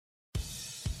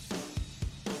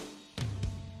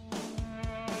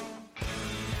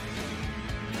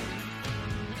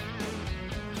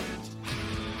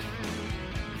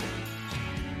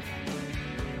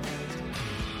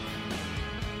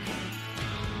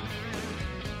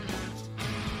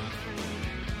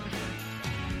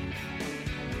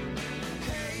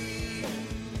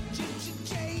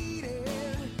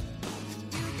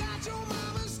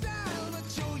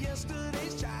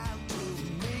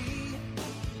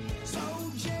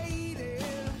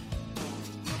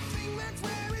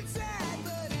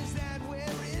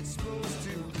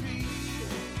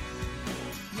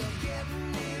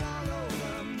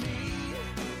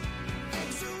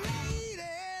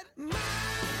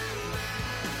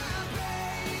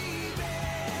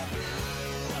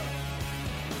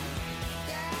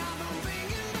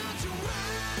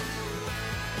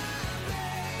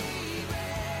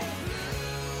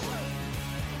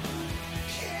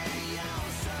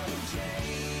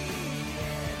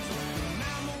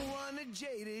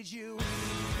jaded you.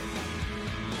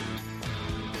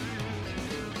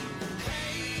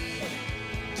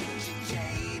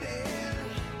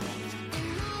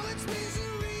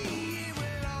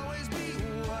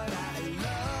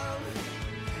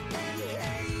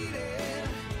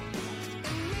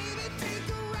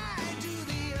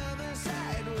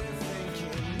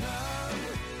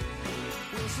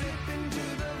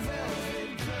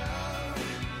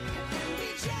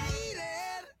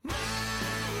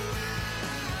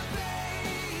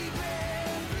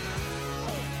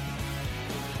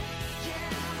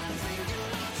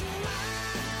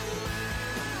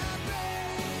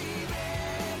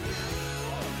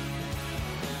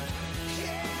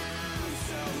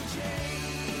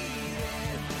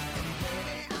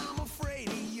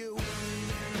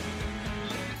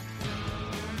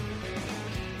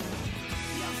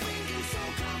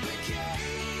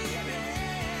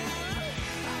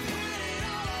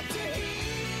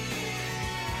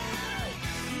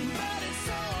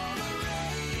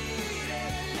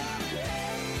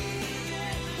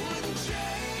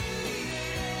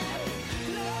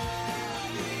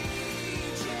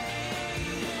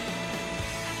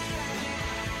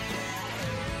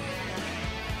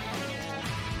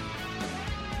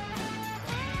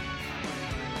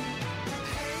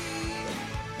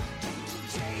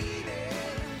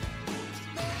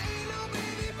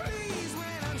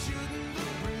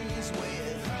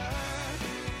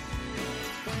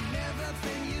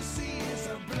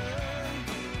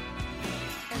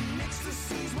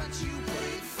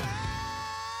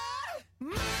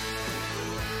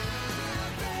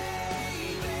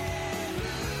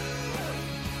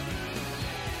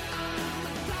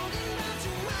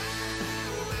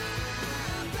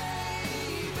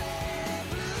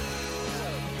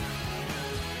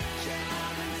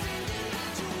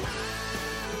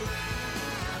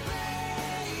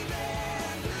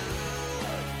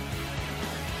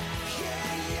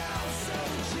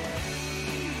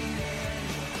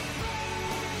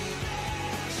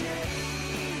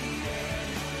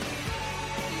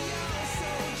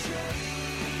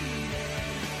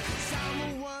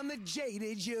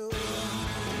 Jaded you.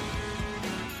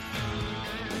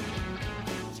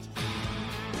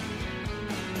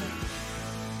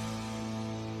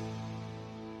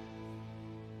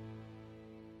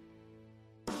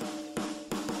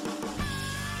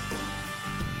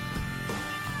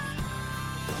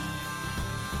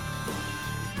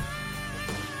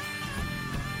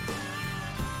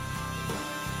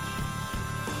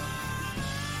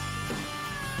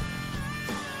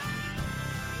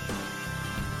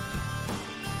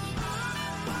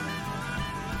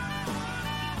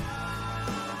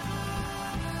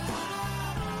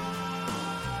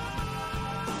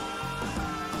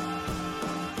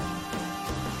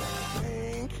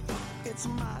 It's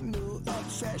my new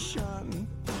obsession.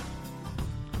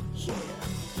 Yeah,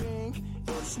 think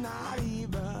it's not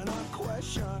even a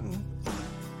question.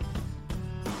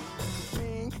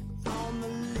 Think on the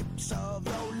lips of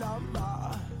your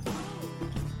lover.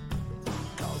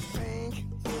 'Cause pink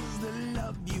is the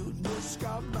love you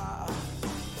discover.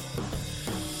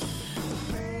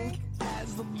 Pink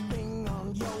as the bing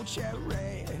on your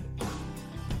cherry.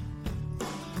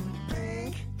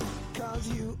 Pink 'cause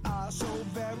you are so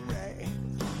very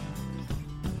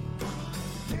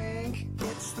pink.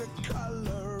 It's the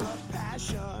color of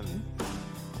passion.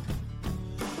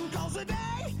 'Cause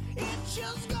today it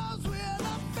just goes with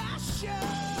the fashion.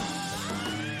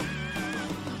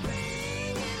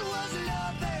 Pink, it was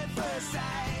love at first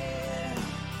sight.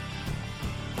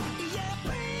 Yeah,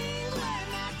 pink when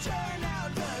I turn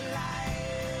out the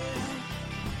light.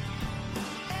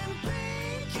 And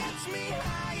pink gets me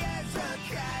high as a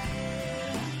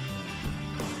kite.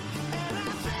 And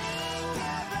I think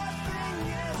everything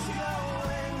is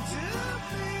going to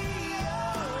be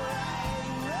alright,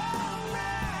 no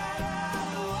matter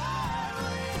what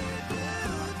we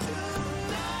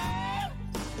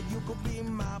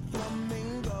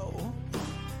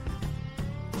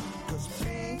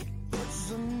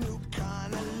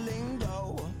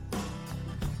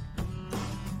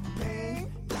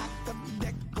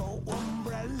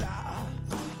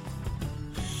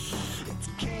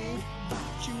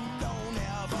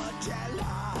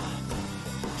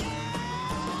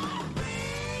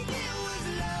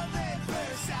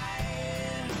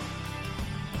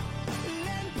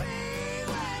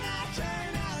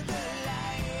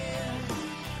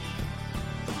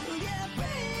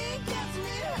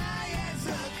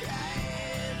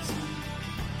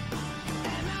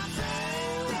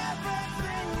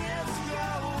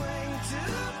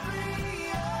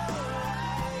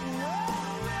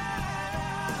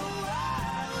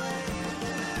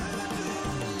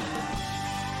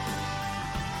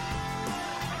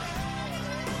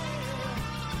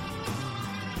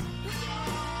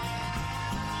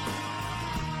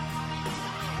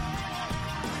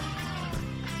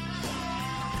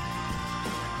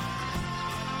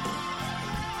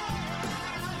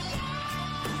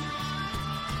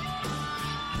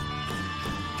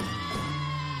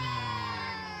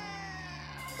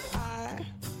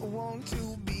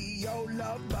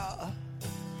lover.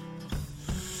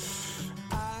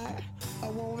 I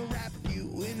wanna wrap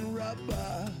you in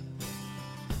rubber,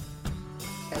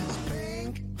 as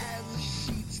pink as the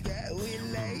sheets that we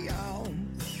lay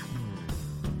on.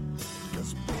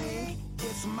 'Cause pink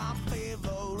is my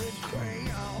favorite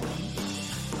crayon.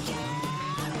 Yeah,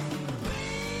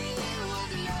 pink, it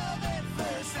was love at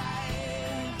first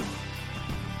sight.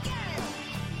 Yeah,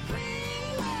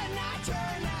 pink when I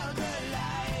turn out the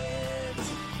lights.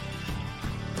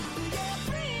 Yeah,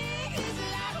 pink is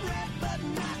like red but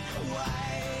not white.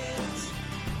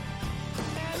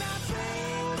 And I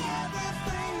think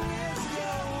everything is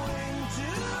going to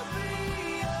be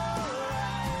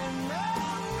alright, no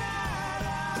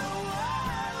matter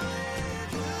what we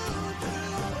do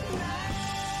tonight.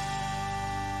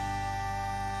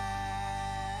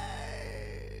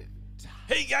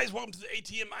 Hey guys, welcome to the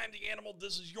ATM. I am the Animal.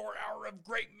 This is your hour of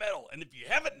great metal. And if you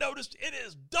haven't noticed, it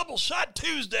is Double Shot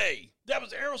Tuesday. That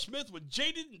was Aerosmith with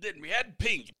Jaded, and then we had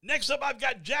Pink. Next up, I've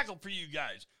got Jackal for you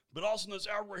guys. But also in this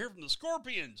hour, we're here from the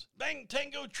Scorpions, Bang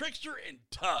Tango, Trickster, and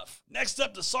Tough. Next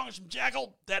up, the songs from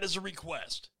Jackal, that is a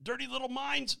request. Dirty Little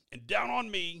Minds and Down on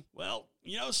Me. Well,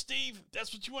 you know, Steve,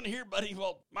 that's what you want to hear, buddy.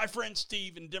 Well, my friend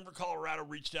Steve in Denver, Colorado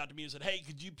reached out to me and said, hey,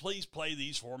 could you please play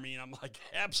these for me? And I'm like,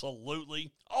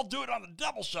 absolutely. I'll do it on the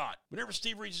double shot. Whenever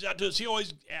Steve reaches out to us, he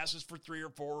always asks us for 3 or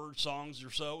 4 songs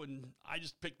or so, and I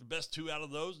just pick the best 2 out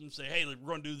of those and say, hey, we're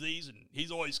going to do these, and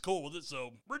he's always cool with it,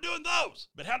 so we're doing those.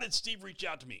 But how did Steve reach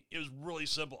out to me? It was really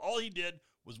simple. All he did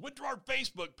was went to our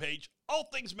Facebook page, All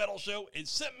Things Metal Show, and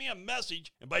sent me a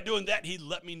message, and by doing that, he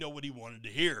let me know what he wanted to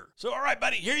hear. So, all right,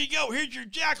 buddy, here you go. Here's your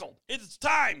Jackal. It's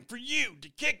time for you to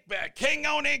kick back, hang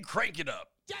on, and crank it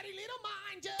up. Dirty little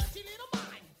mind, dirty little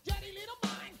mind, dirty little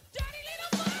mind, dirty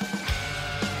little mind.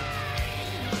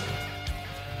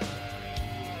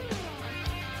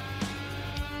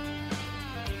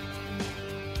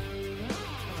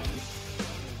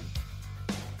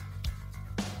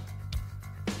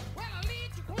 Well, I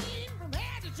lead your queen from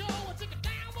head to toe. I took her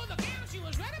down with a gown. She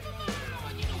was ready for mine.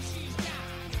 And you know she's got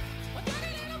a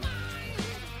dirty little mind.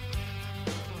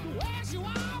 The way she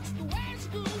walks, the way she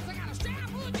moves, I got a strap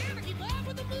her down to keep up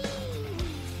with the moves.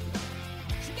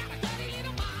 She got a dirty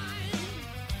little mind.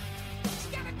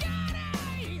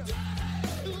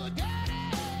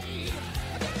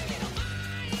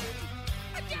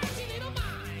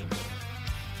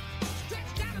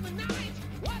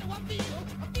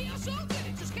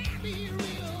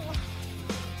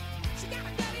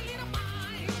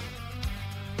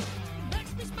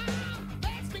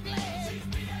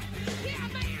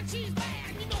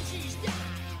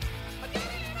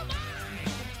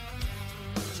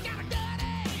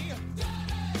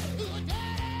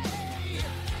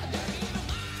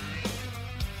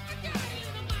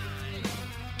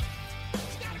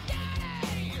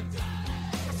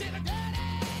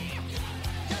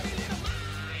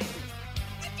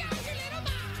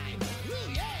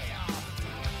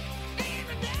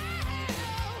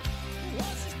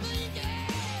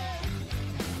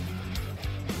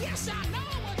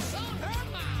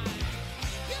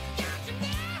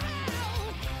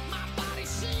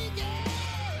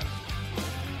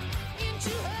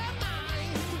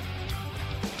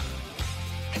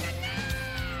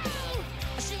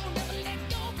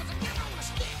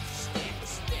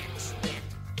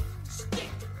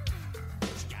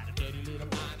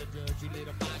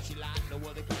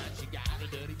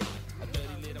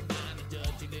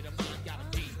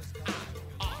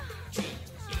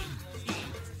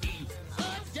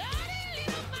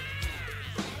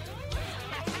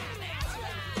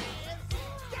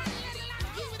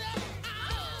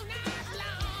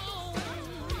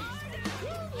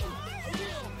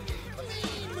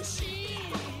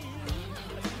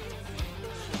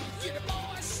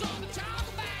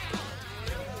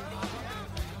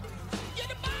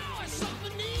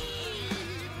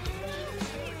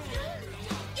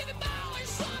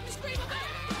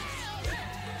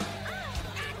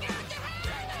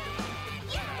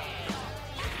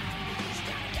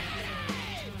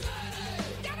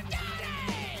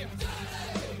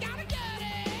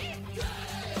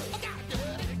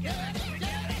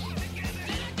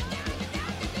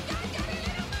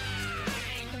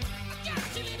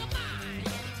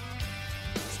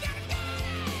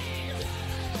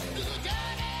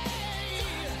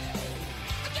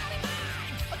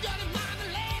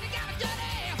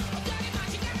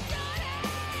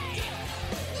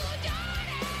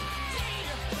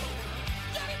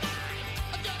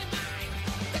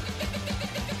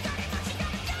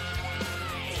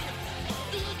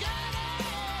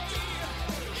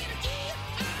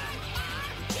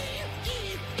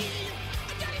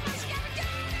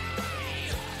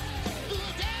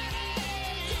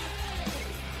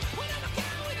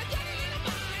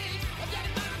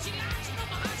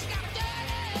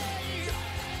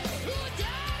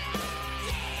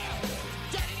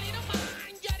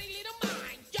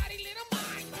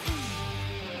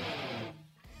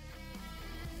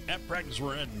 At Practice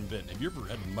We're at Invent, have you ever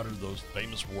had to mutter those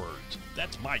famous words?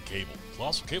 That's my cable.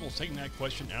 Colossal Cable is taking that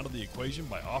question out of the equation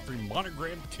by offering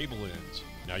monogrammed cable ends.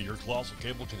 Now your Colossal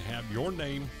Cable can have your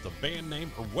name, the band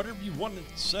name, or whatever you want it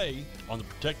to say on the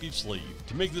protective sleeve.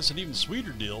 To make this an even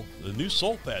sweeter deal, the new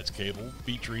Soulfats cable,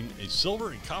 featuring a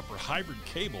silver and copper hybrid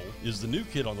cable, is the new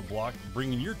kid on the block,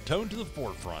 bringing your tone to the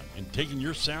forefront and taking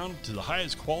your sound to the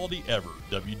highest quality ever.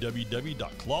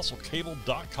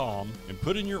 www.colossalcable.com and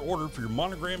put in your order for your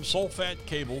monogram Soulfat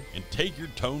cable and take your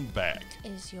tone back.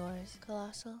 Is yours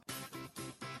colossal?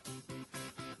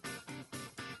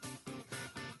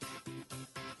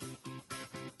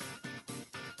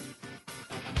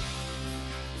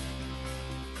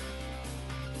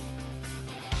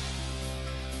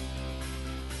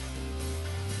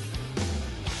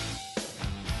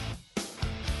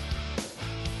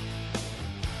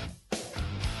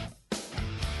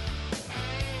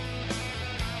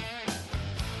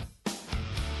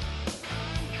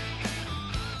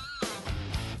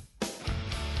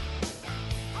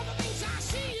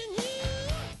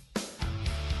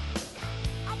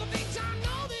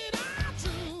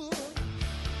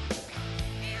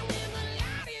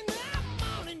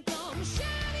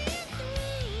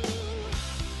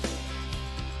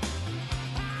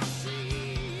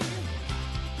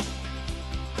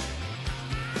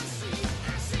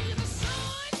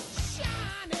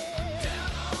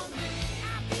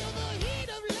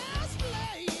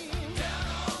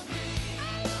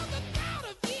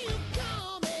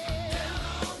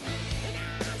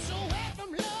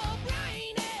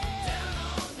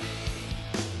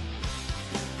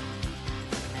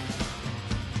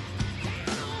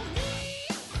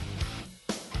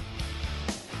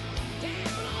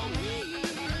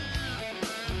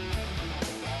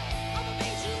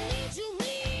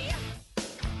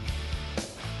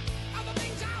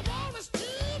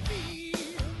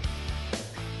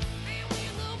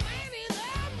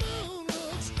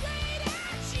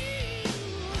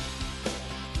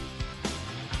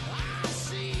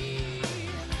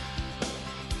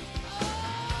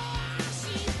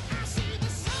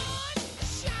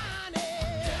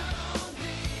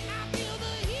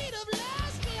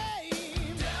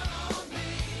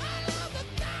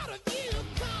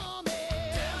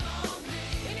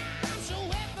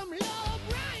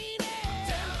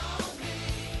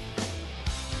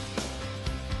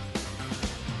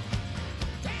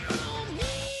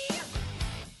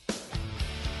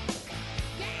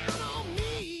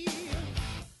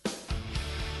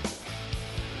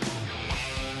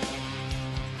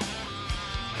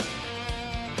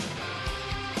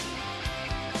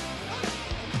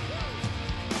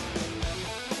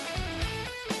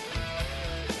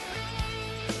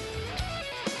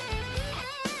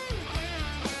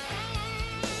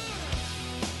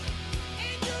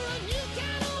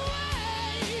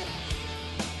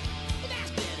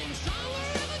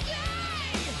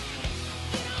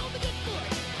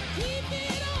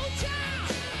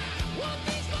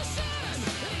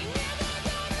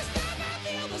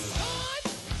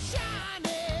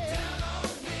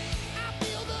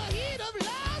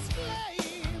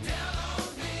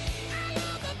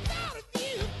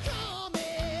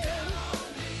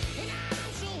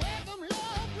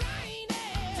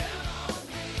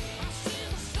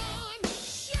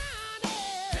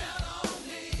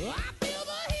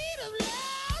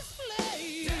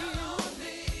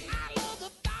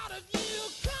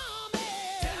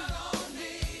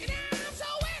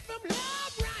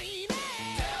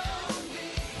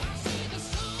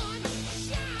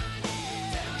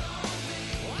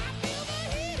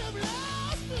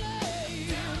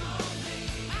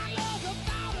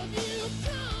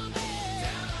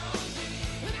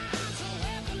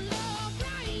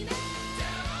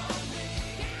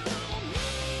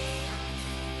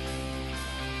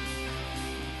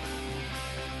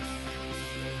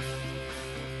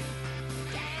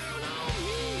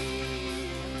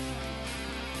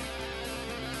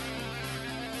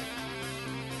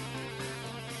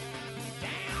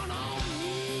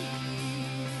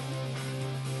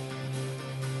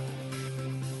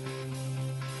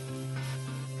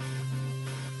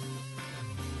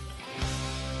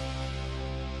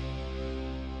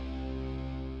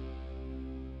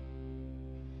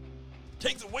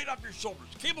 Take the weight off your shoulders.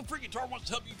 Cable-free guitar wants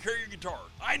to help you carry your guitar.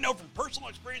 I know from personal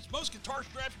experience, most guitar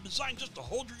straps are designed just to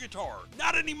hold your guitar.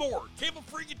 Not anymore.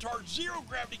 Cable-free guitar,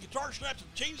 zero-gravity guitar straps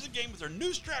have changed the game with their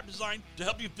new strap design to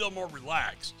help you feel more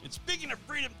relaxed. And speaking of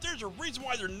freedom, there's a reason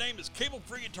why their name is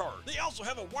Cable-free Guitar. They also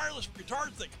have a wireless for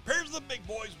guitars that compares to the big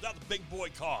boys without the big boy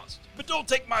cost. But don't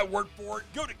take my word for it.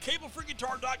 Go to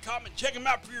cablefreeguitar.com and check them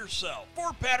out for yourself.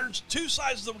 4 patterns, 2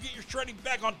 sizes that will get your shredding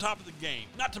back on top of the game.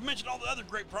 Not to mention all the other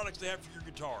great products they have for your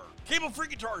guitar. Cable-free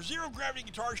guitar, zero-gravity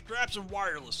guitar straps, and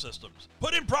wireless systems.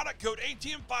 Put in product code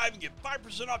ATM5 and get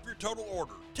 5% off your total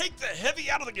order. Take the heavy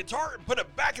out of the guitar and put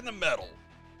it back in the metal.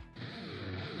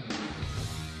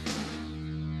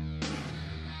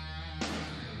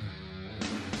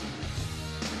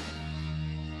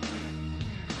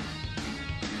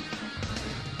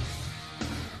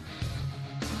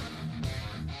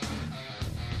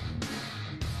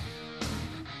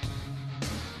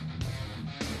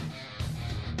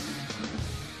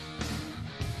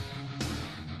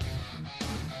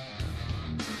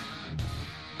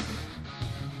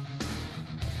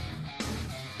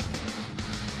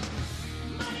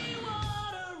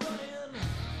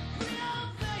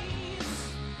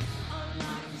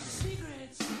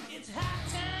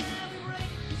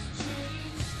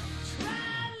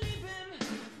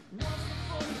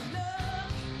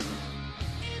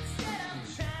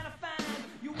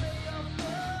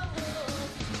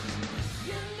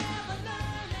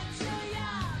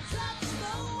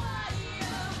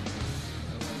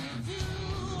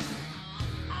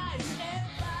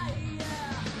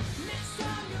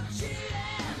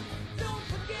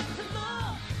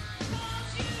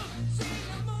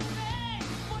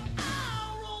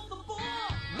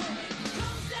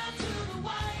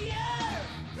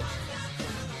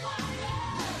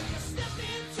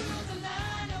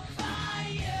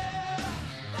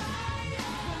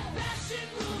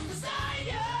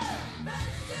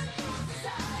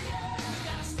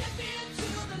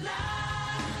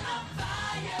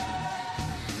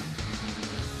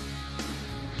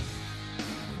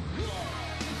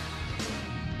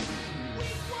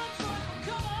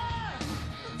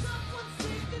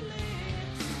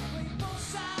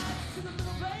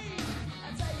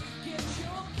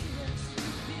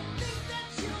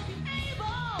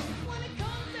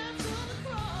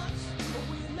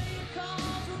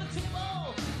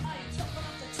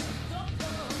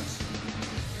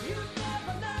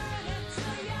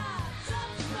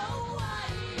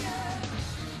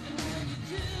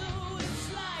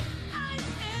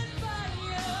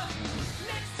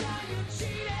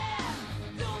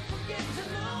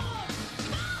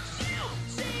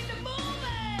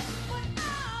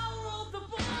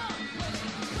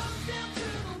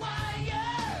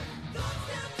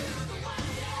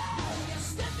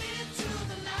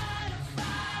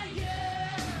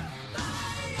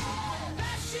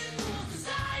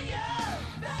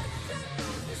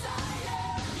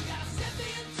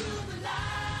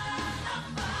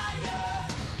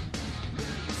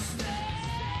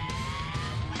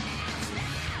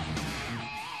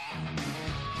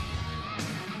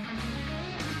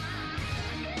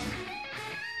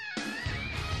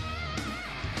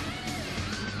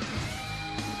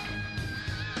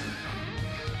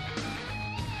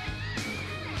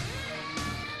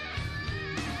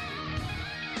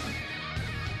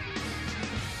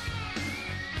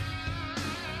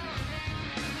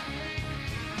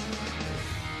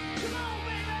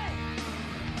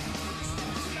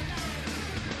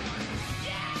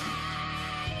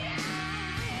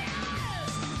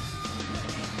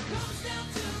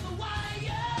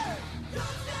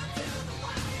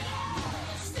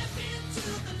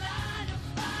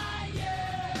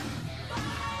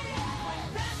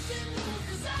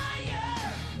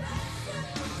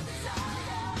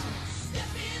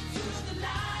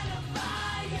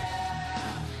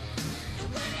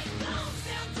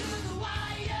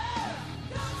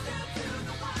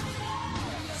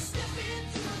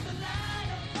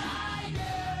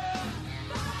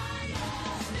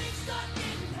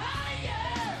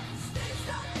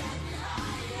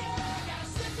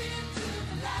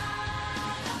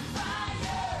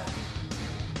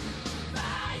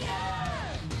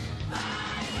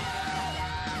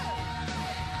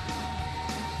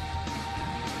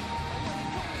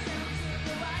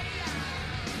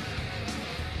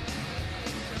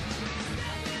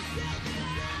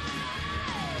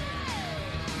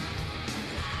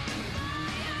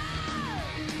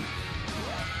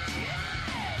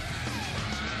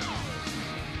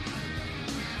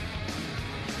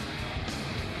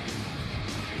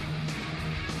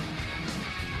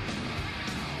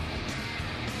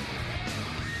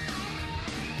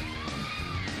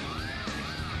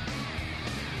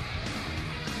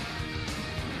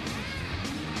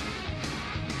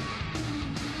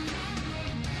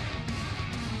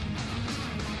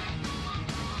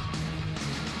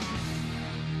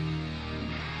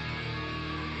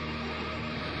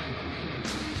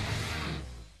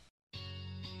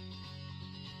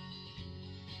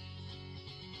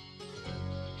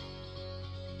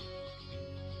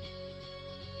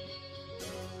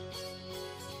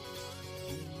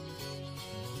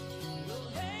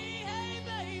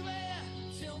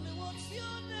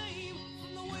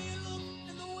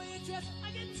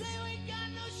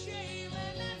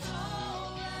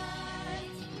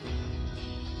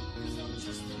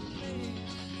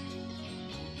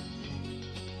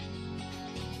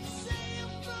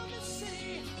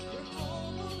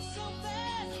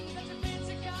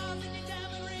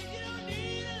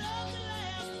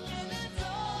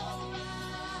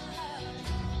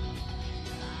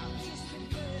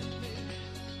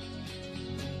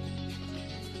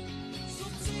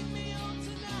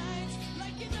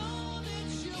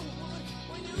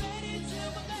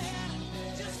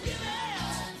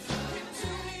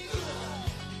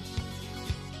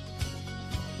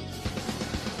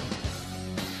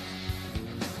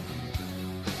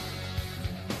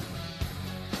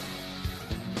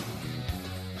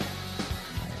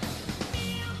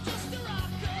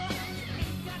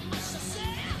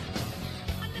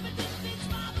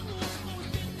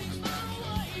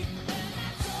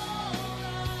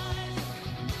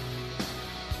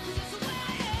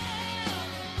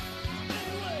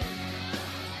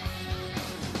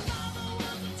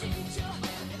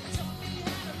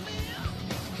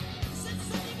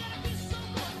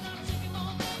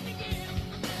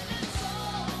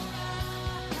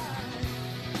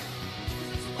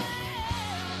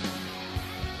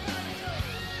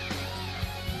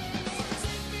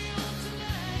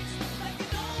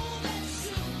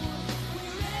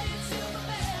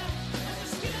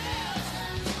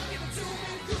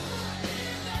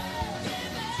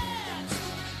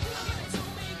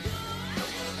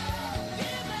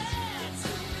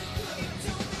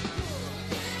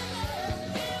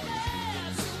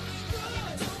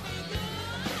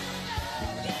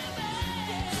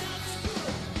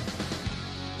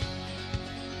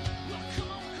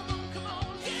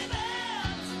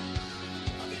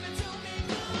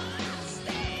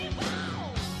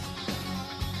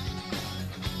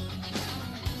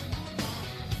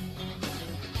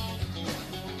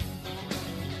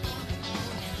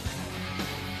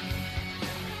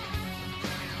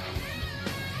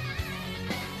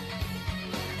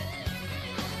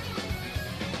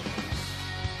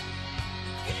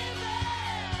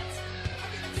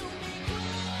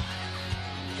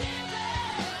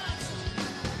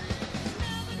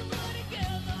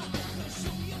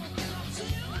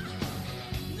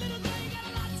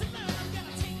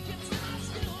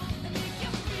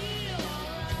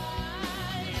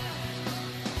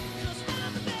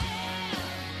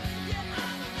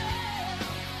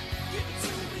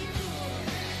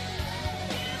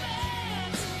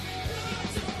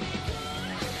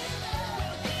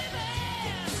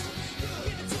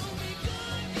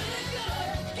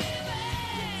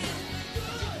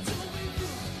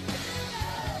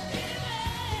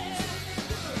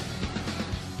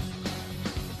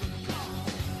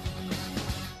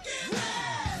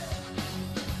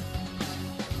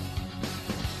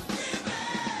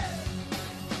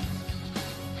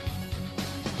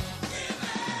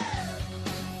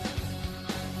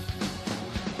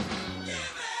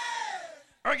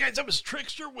 guys, that was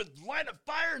Trickster with Line of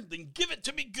Fire, then Give It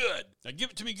To Me Good. Now, Give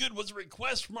It To Me Good was a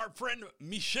request from our friend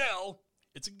Michel.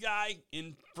 It's a guy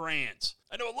in France.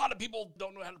 I know a lot of people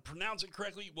don't know how to pronounce it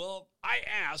correctly. Well, I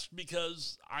asked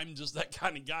because I'm just that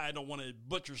kind of guy. I don't want to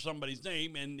butcher somebody's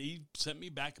name, and he sent me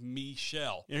back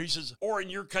Michel. And he says, or in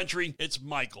your country, it's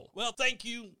Michael. Well, thank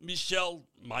you,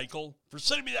 Michael, for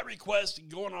sending me that request and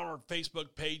going on our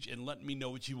Facebook page and letting me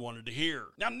know what you wanted to hear.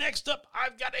 Now, next up,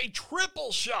 I've got a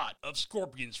triple shot of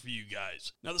Scorpions for you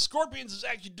guys. Now, the Scorpions is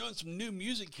actually doing some new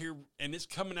music here, and it's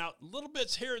coming out little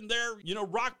bits here and there. You know,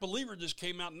 Rock Believer just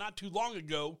came out not too long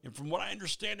ago, and from what I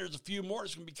understand, there's a few more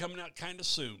that's going to be coming out kind of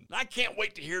soon. I can't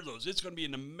wait to hear those. It's going to be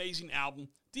an amazing album.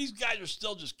 These guys are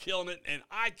still just killing it, and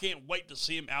I can't wait to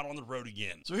see them out on the road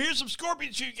again. So here's some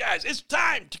Scorpions for you guys. It's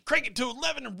time to crank it to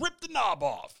 11 and rip the knob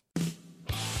off.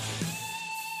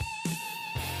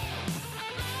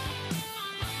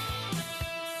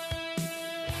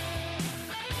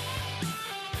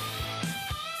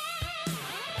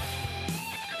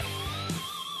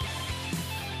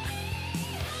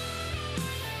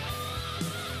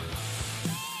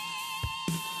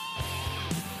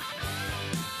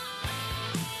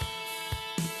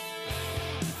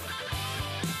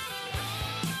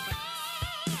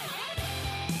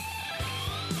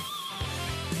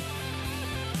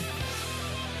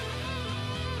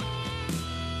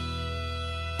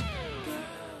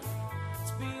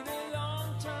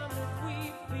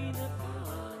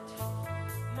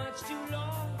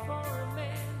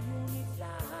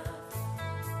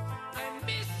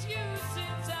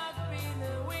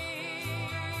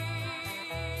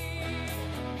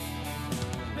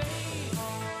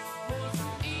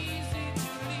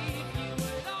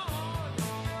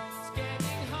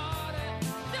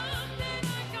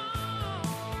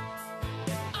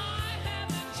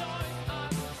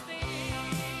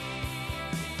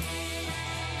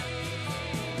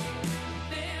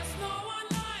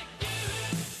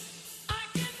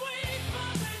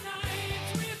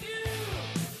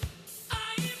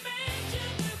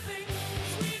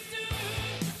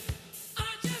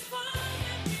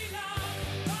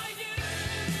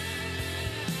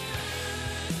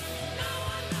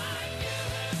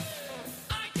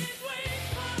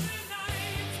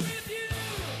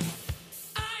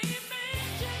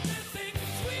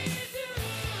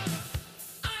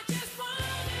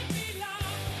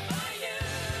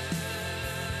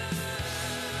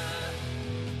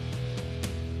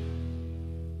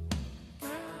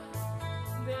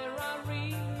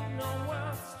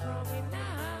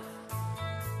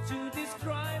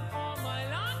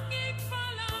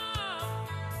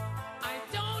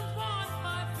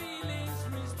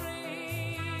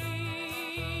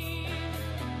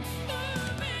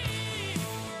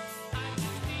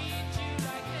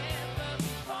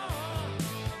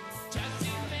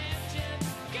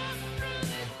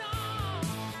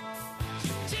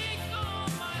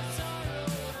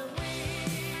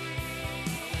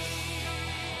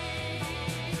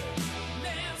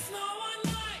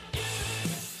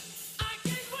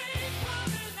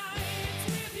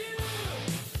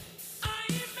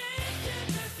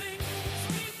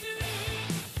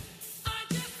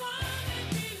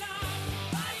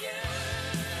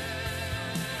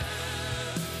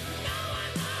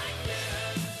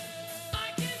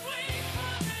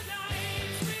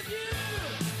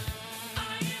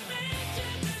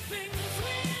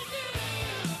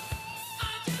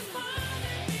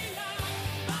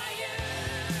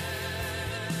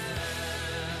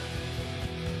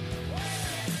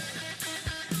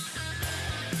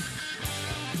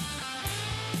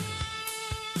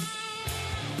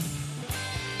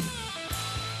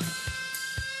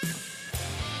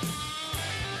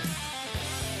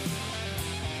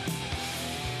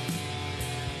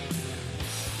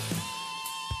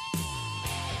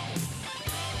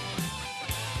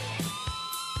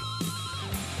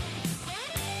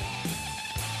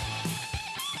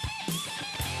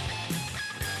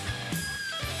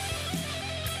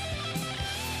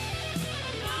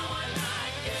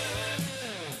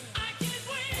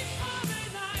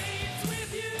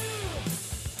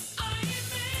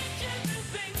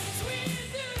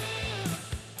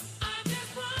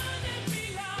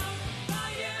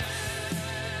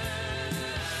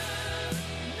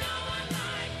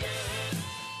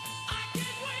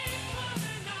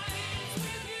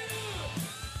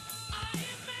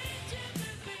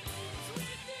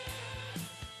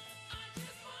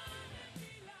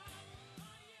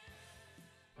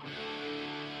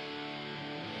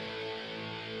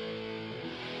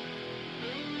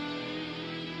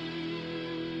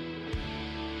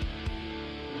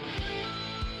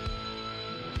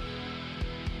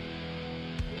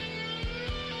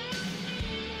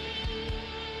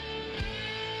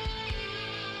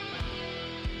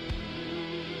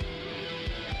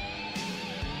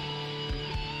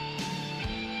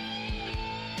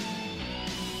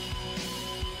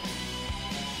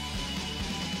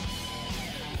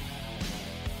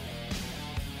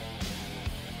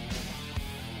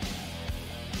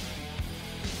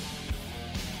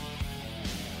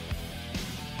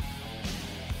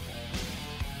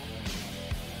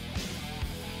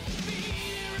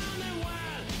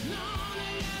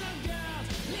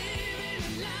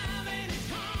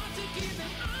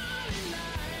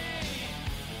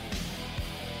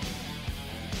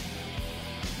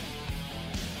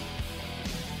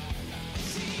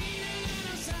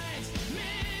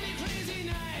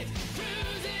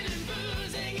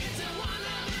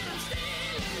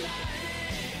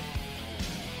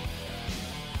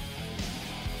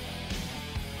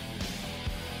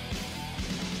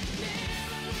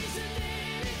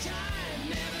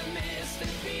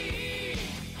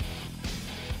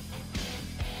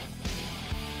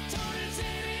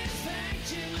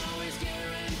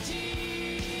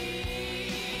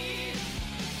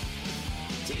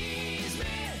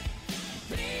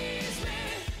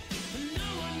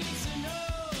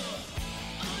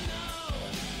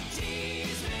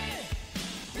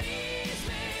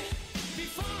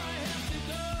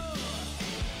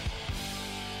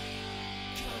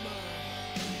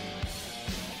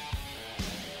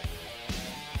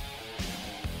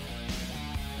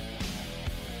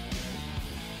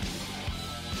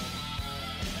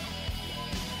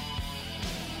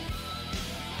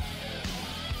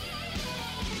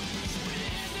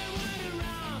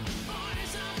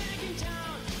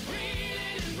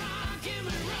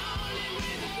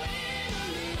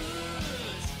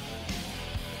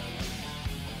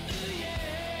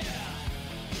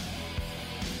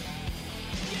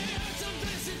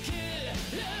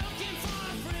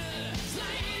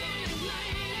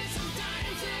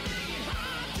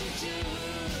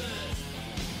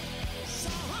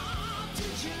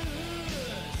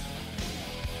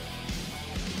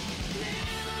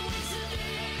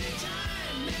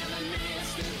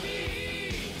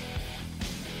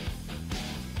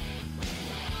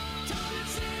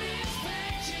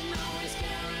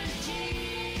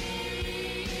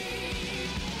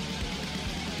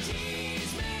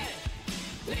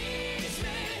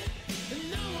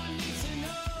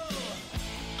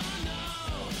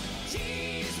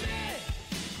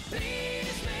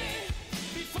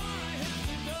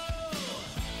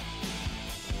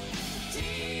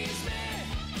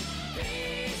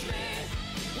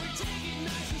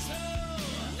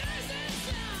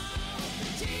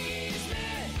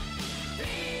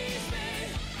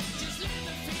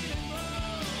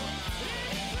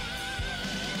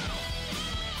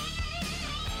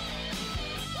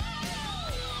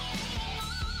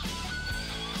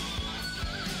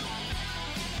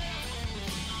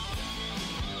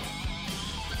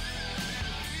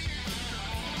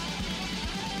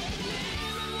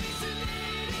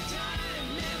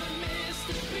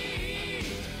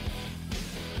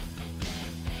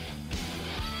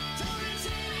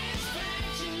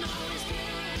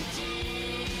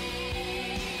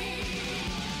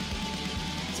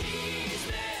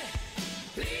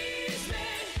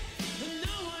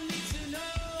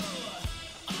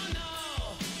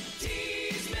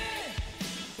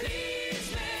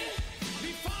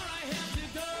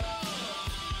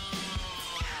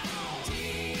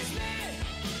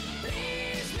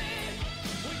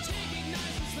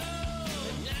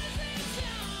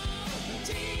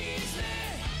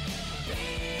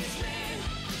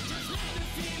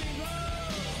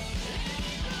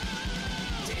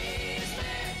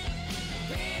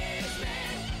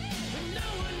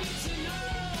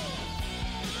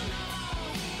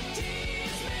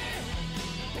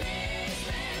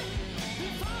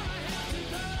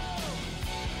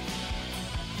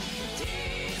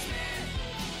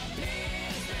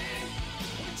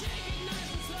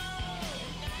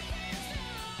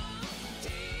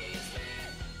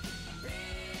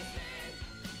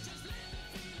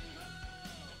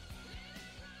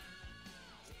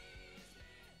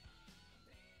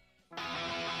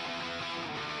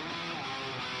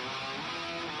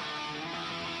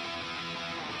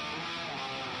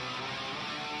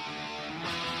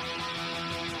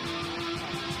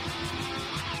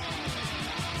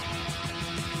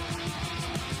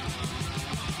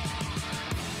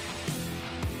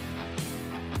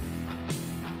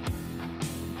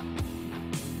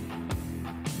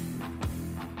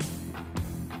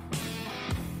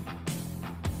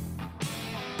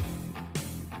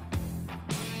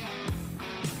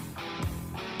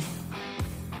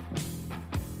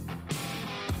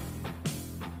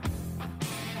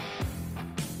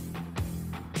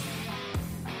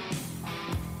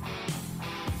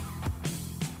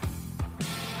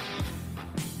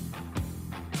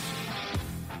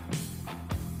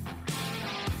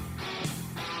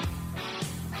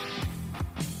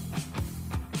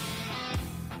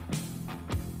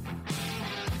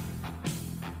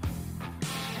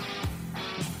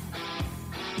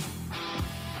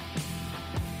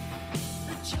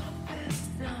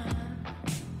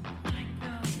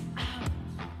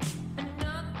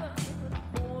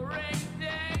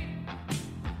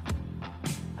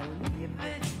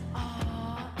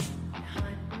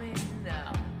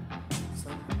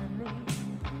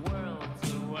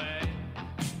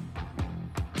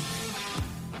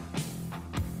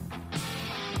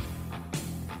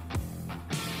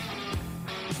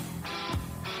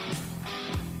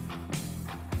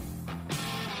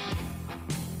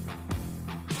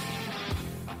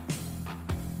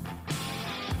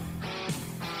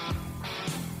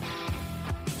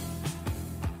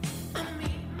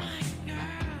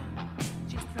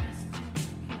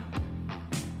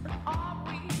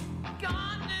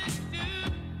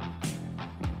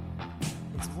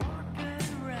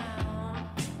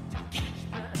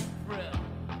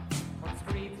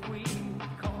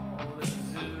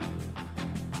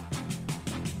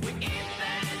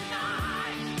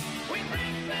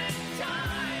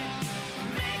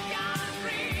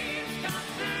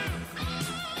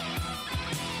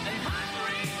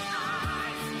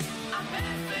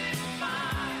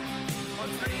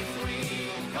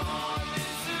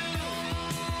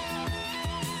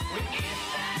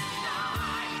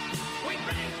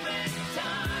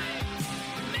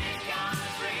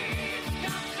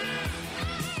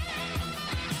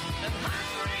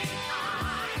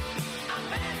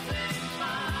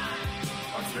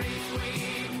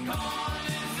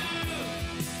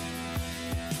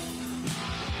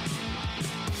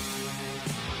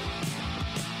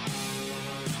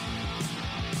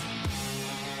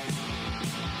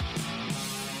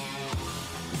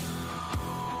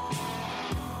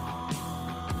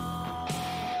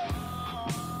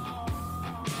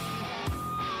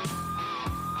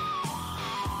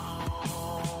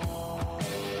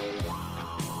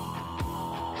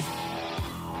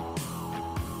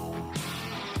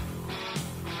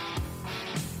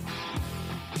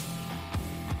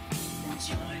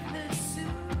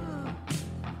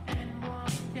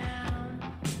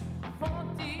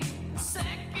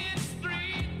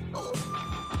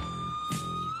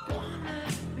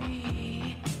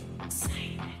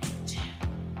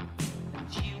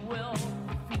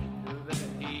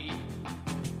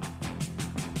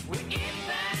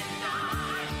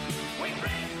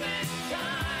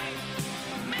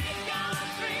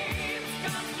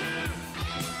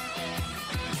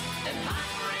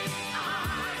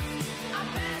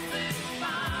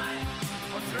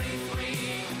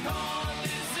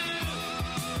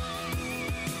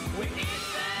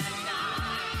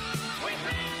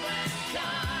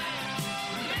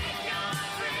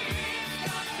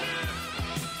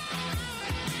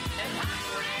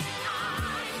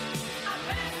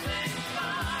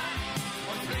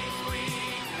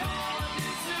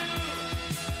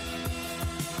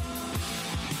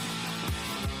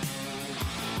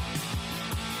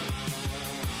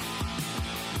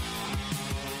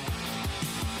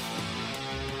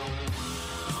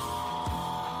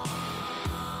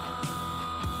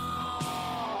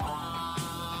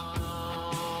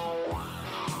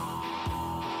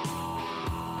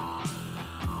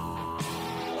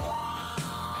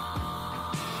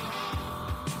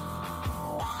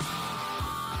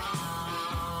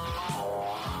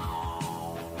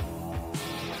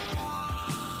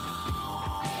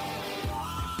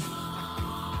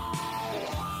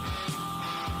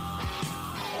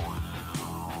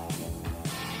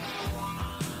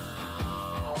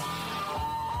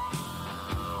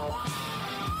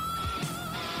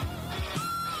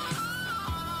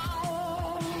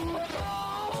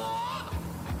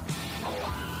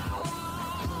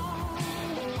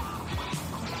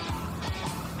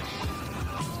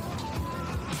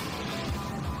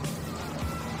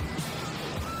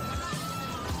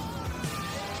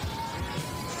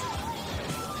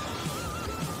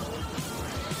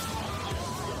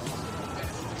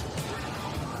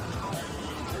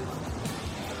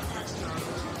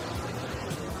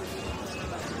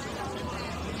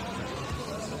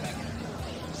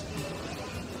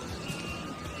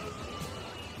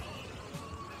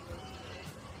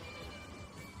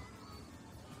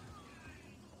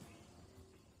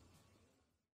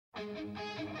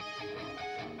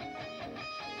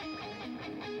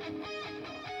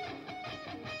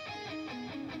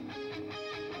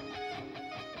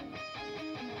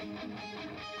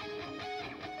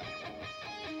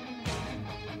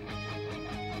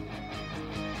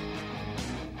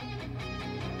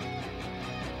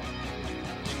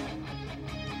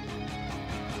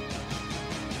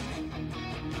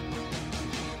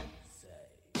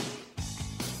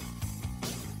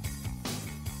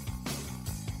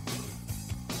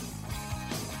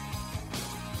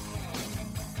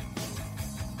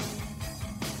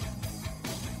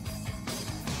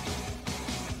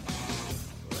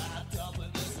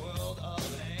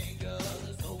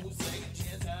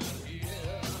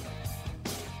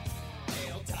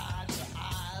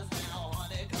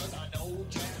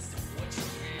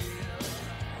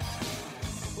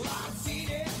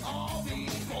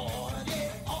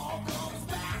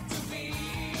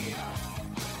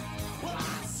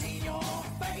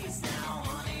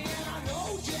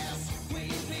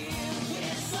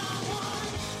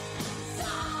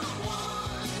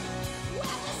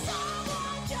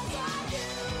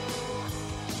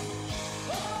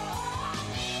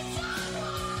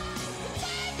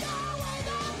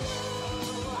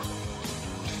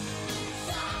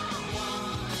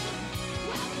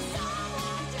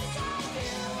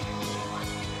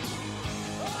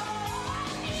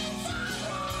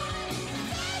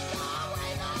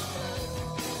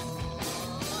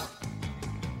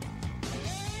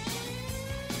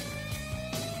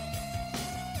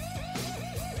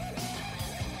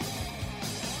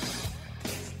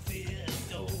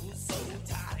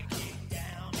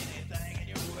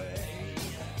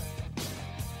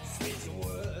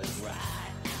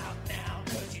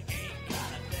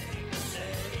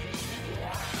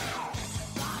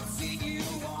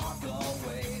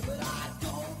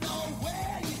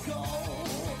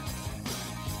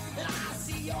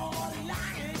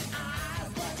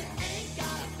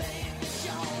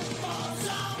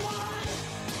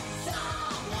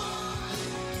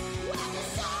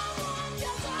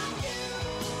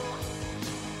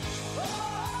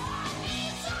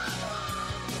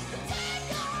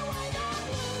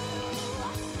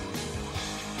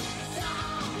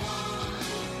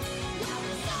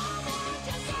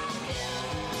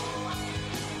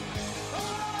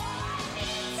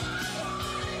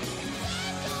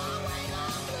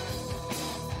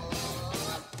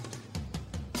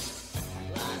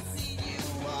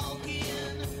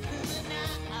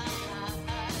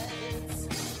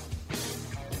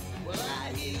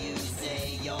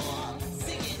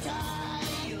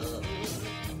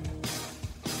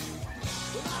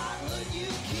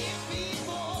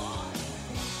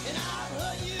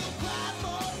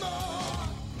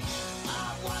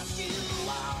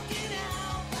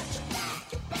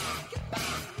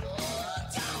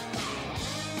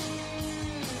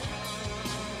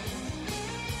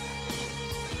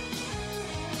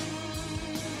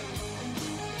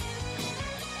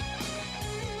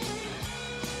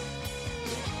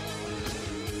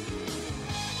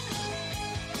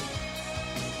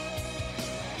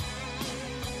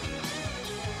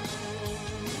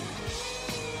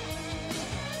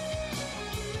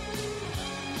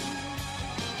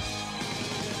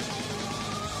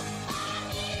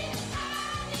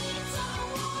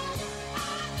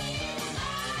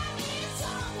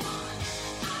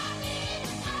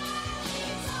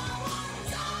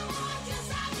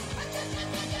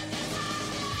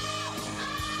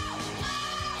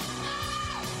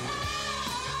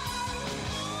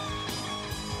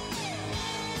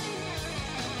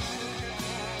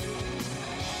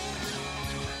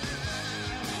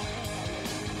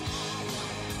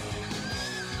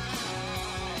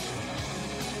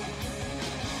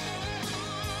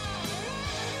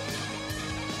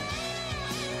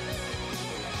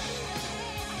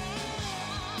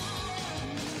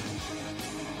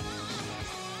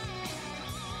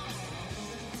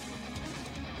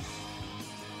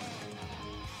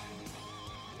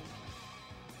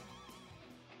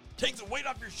 Take the weight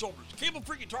off your shoulders. Cable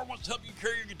Free Guitar wants to help you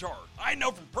carry your guitar. I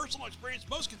know from personal experience,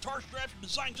 most guitar straps are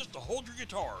designed just to hold your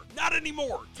guitar. Not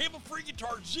anymore. Cable Free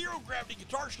Guitar's zero-gravity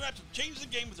guitar straps have changed the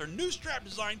game with their new strap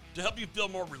design to help you feel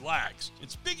more relaxed.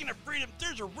 And speaking of freedom,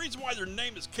 there's a reason why their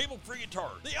name is Cable Free Guitar.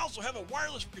 They also have a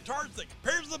wireless for guitars that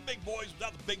compares to the big boys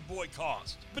without the big boy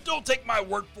cost. But don't take my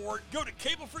word for it. Go to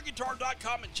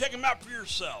cablefreeguitar.com and check them out for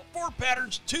yourself. 4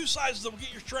 patterns, 2 sizes that will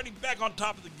get your shredding back on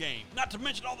top of the game. Not to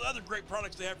mention all the other great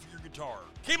products they have for your guitar.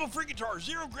 Cable Free Guitar,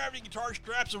 zero-gravity guitar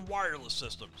straps and wireless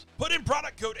systems. Put in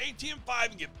product code ATM5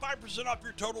 and get 5% off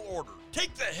your total order.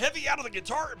 Take the heavy out of the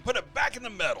guitar and put it back in the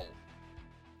metal.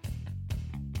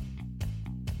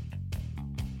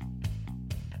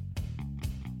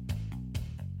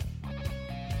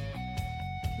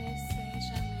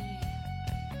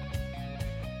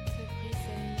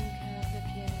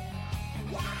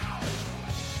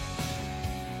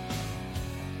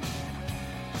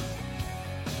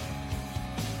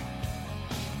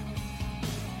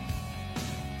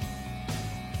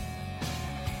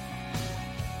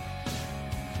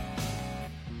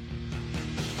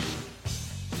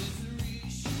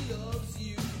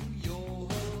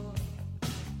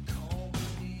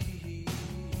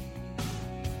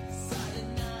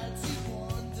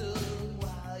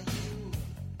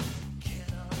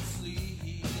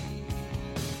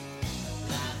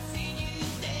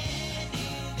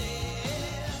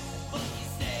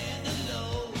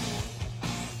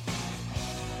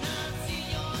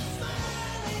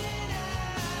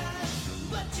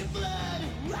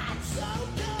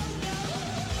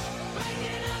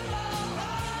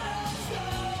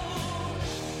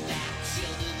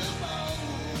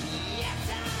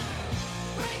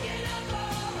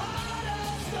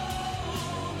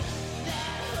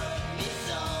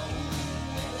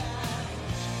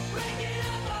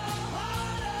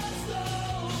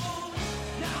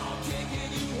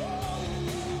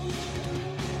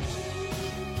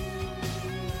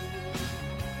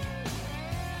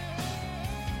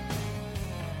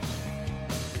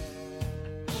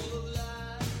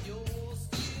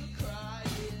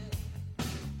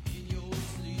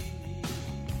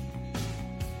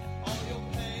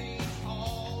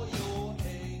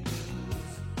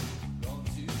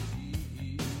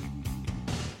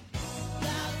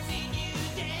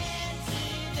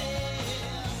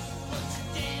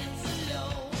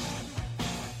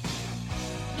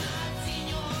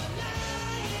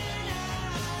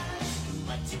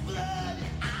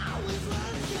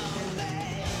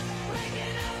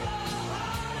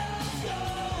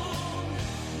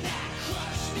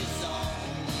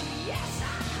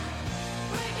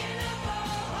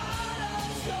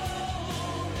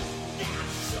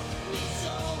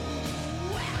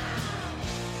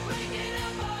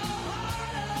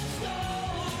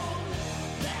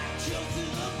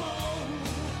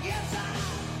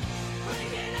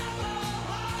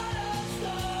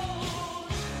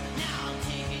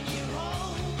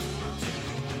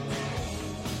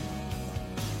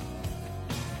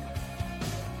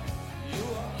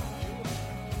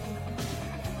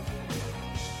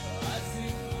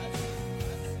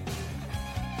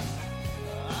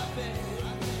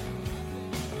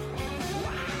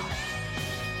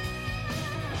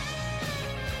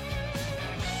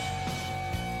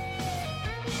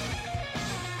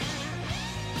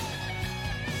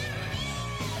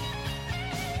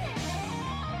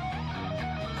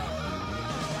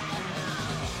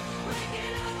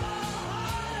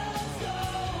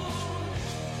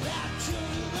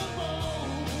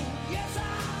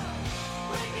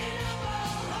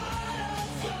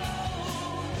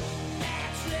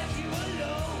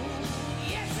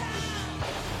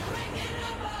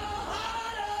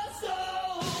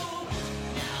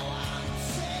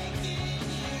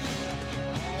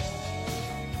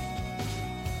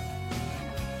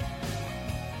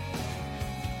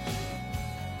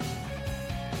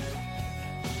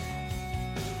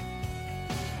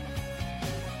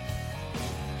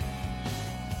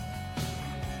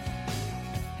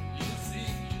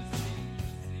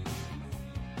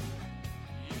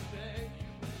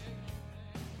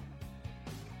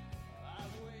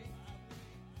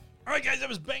 All right, guys, that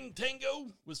was Bang Tango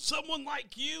with Someone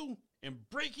Like You and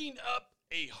Breaking Up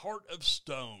a Heart of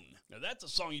Stone. Now, that's a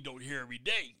song you don't hear every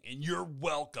day, and you're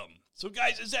welcome. So,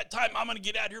 guys, it's that time. I'm going to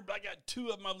get out here, but I got two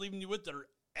of them I'm leaving you with that are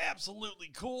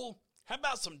absolutely cool. How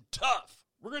about some Tough?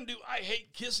 We're going to do I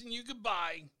Hate Kissing You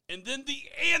Goodbye, and then the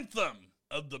anthem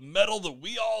of the metal that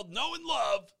we all know and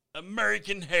love,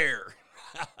 American Hair.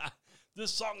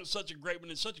 This song is such a great one.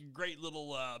 It's such a great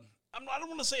little... I don't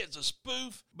want to say it's a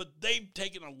spoof, but they've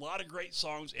taken a lot of great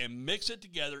songs and mixed it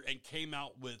together and came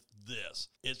out with this.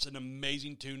 It's an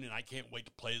amazing tune, and I can't wait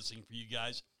to play this thing for you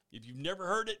guys. If you've never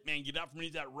heard it, man, get out from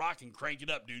underneath that rock and crank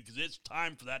it up, dude, because it's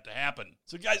time for that to happen.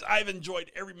 So, guys, I've enjoyed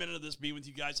every minute of this being with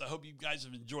you guys. I hope you guys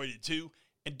have enjoyed it, too.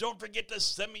 And don't forget to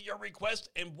send me your request.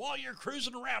 And while you're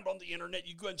cruising around on the internet,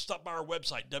 you go ahead and stop by our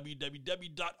website,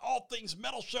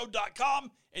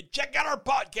 www.allthingsmetalshow.com, and check out our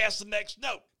podcast, The Next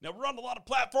Note. Now, we're on a lot of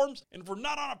platforms, and if we're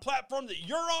not on a platform that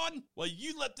you're on, well,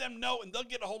 you let them know, and they'll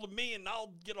get a hold of me, and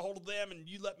I'll get a hold of them, and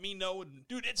you let me know. And,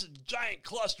 dude, it's a giant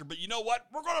cluster, but you know what?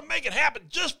 We're going to make it happen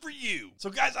just for you.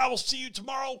 So, guys, I will see you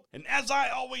tomorrow. And as I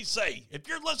always say, if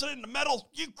you're listening to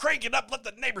metal, you crank it up. Let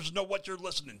the neighbors know what you're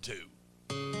listening to.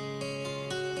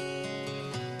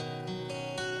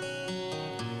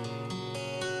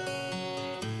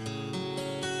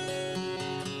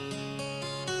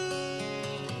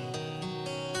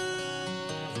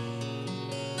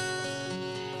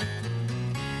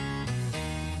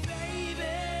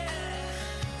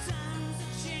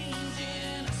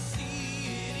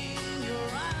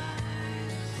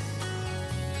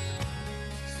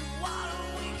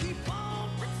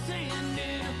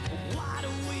 Why do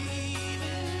we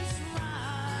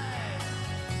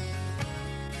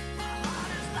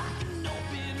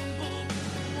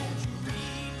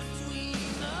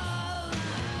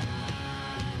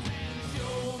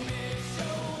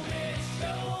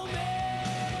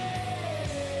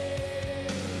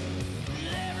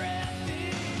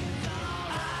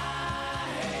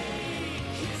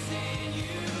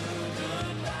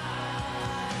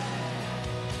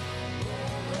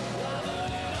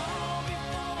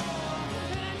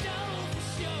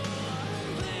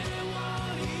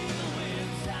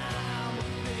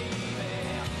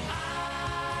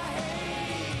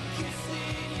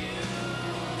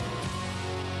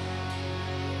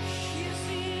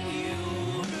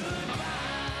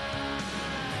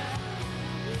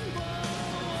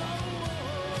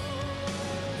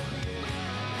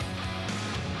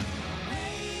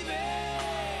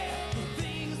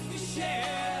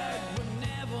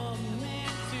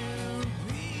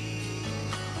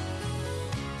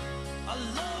Our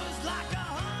love is like a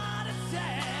heart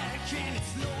attack, and it's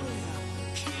slowly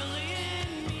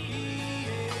killing me.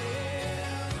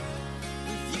 Yeah.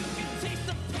 If you can taste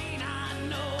the pain I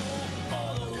know,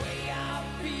 or the way I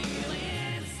feel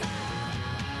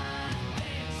inside,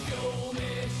 then show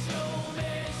me, show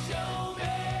me, show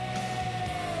me.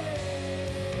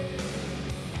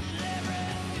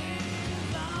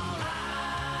 Everything's alright.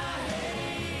 I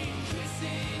hate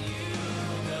kissing you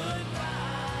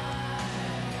goodbye.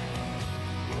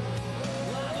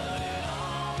 Well, I've heard it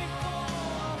all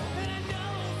before, and I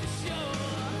know for sure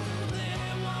that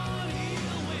it won't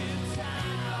heal with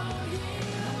time.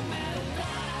 No matter what I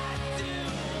do,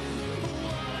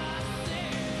 what I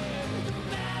say, no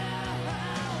matter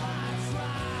how I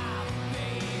try,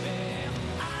 baby,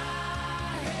 I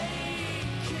hate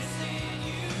kissing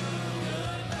you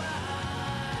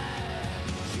goodbye.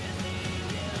 Kissing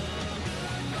you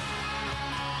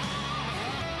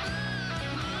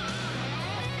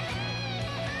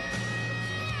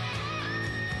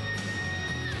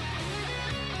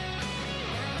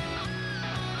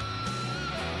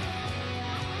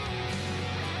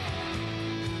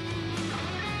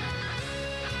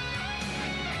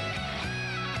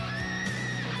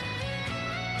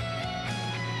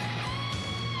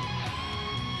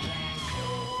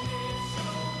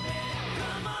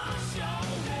come on, show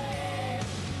me.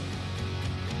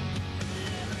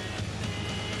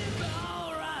 Everything's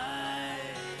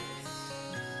alright.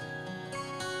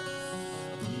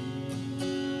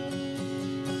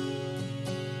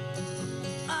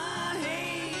 I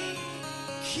hate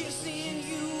kissing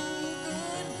you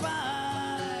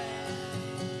goodbye.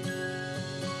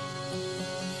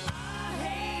 I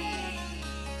hate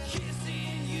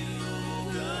kissing you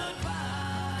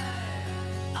goodbye.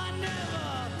 I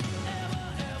never, ever,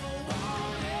 ever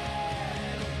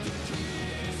wanted to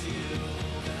kiss you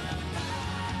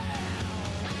goodbye.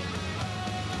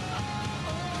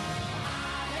 I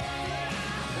hate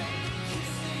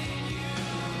kissing you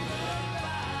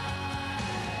goodbye.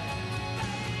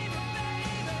 Baby,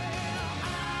 baby, I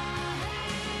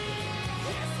hate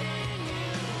kissing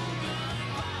you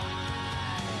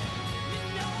goodbye. You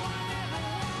know I never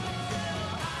wanted to.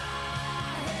 I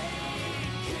hate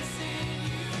kissing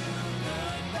you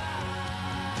goodbye.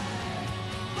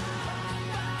 Bye,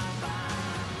 bye, bye,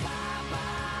 bye,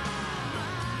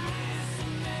 bye, Miss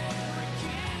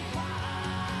American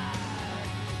Pie.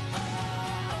 Oh,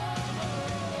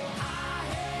 I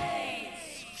hate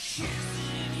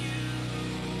kissing you.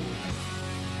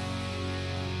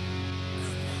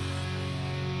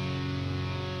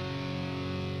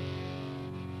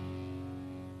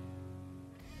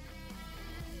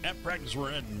 At Practice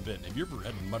Where Ed Invent, have you ever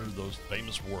had to mutter those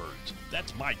famous words?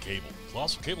 That's my cable.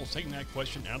 Colossal Cable is taking that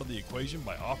question out of the equation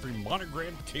by offering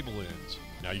monogrammed cable ends.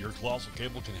 Now your Colossal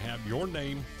Cable can have your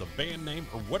name, the band name,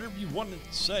 or whatever you want it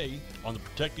to say on the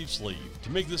protective sleeve.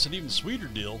 To make this an even sweeter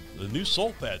deal, the new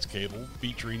Sulfats cable,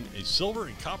 featuring a silver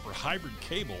and copper hybrid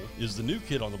cable, is the new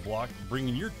kid on the block,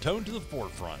 bringing your tone to the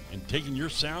forefront and taking your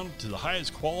sound to the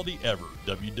highest quality ever.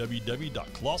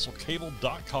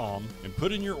 www.colossalcable.com and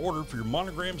put in your order for your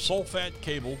monogrammed Sulfat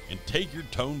cable and take your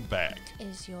tone back.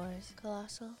 Is yours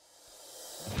colossal?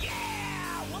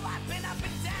 Yeah! Well, I've been up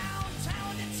and down,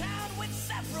 town to town with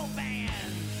several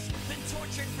bands. Been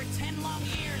tortured for 10 long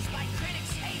years by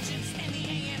critics, agents, and the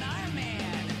A&R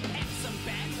man. And some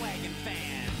bandwagon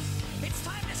fans. It's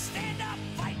time to stand up,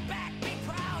 fight back, be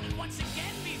proud, and once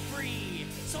again be free.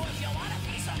 So if you want a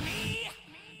piece of me,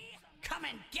 come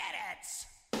and get it!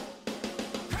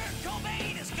 Kurt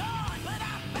Cobain is gone, but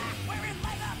I'm back wearing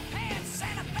leg-up pants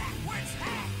and a backwards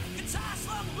hat. Guitar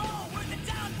slung low where the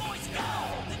down boys go.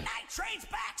 The night train's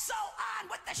back, so on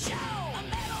with the show. A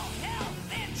metal hill,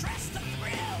 then dressed to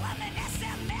thrill. I'm an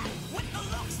SMF with the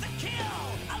looks that kill.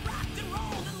 I rocked and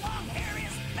rolled and long hair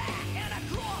is back. And I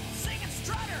grew up singing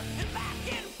Strutter and Back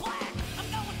in Black. I'm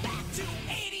going back to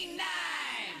 89.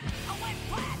 I went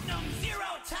platinum 0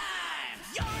 times.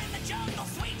 You're in the jungle,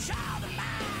 sweet child of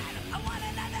mine. I want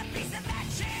another piece of that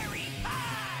cherry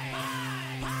pie.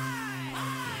 Pie, pie,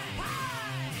 pie, pie.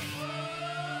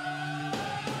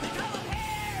 The colored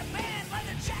hair, band,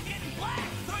 leather jacket, and black.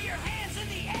 Throw your hands in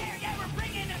the air, yeah, we're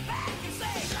bringing it back. And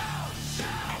say, show, show.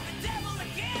 At the devil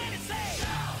again and say,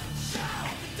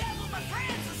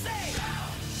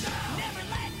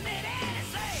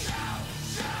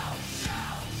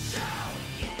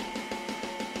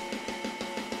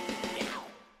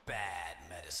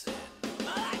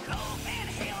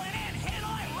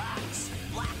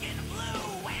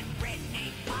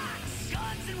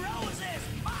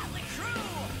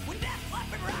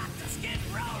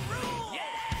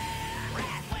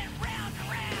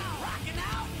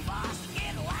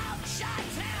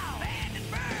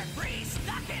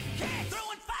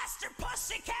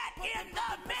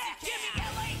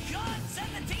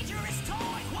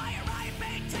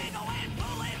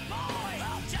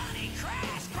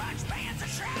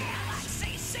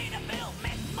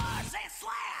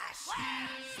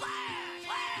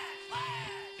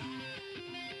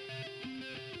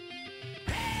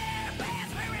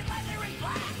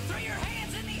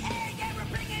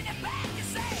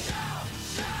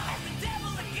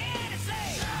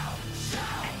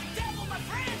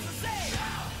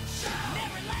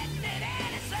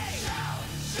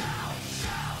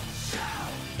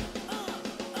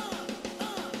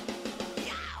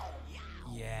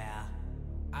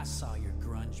 I saw your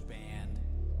grunge band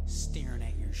staring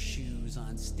at your shoes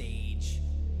on stage,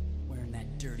 wearing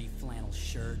that dirty flannel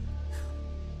shirt.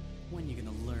 When you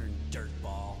gonna learn,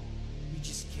 dirtball? You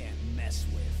just can't mess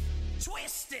with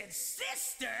Twisted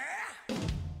Sister.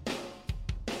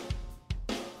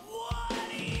 What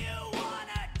do you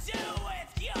wanna do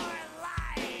with your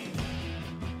life?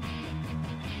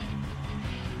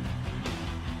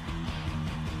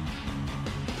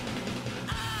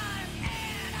 I'm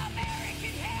an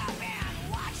American hair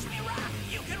band. Watch me rock.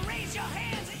 You can raise your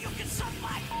hands and you can suck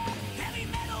my heavy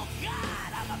metal god.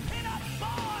 I'm a pinup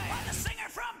boy. I'm the singer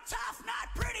from Tough, Not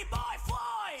Pretty Boy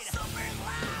Floyd. Super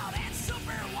loud and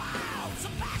super wild.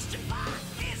 Sebastian Bach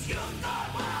is you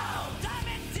normal.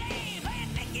 Diamond Dave and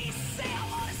Nikki Sale.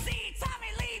 Wanna see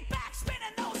Tommy Lee back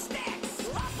spinning those sticks.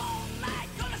 Up all night,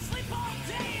 gonna sleep all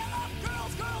day. I love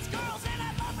girls, girls, girls, and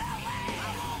I love LA.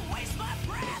 I won't waste my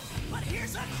breath, but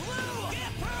here's a clue.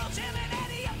 Give Pearl Jam and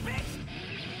Eddie a big.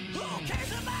 Who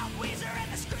cares about Weezer and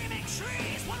the Screaming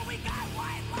Trees when we got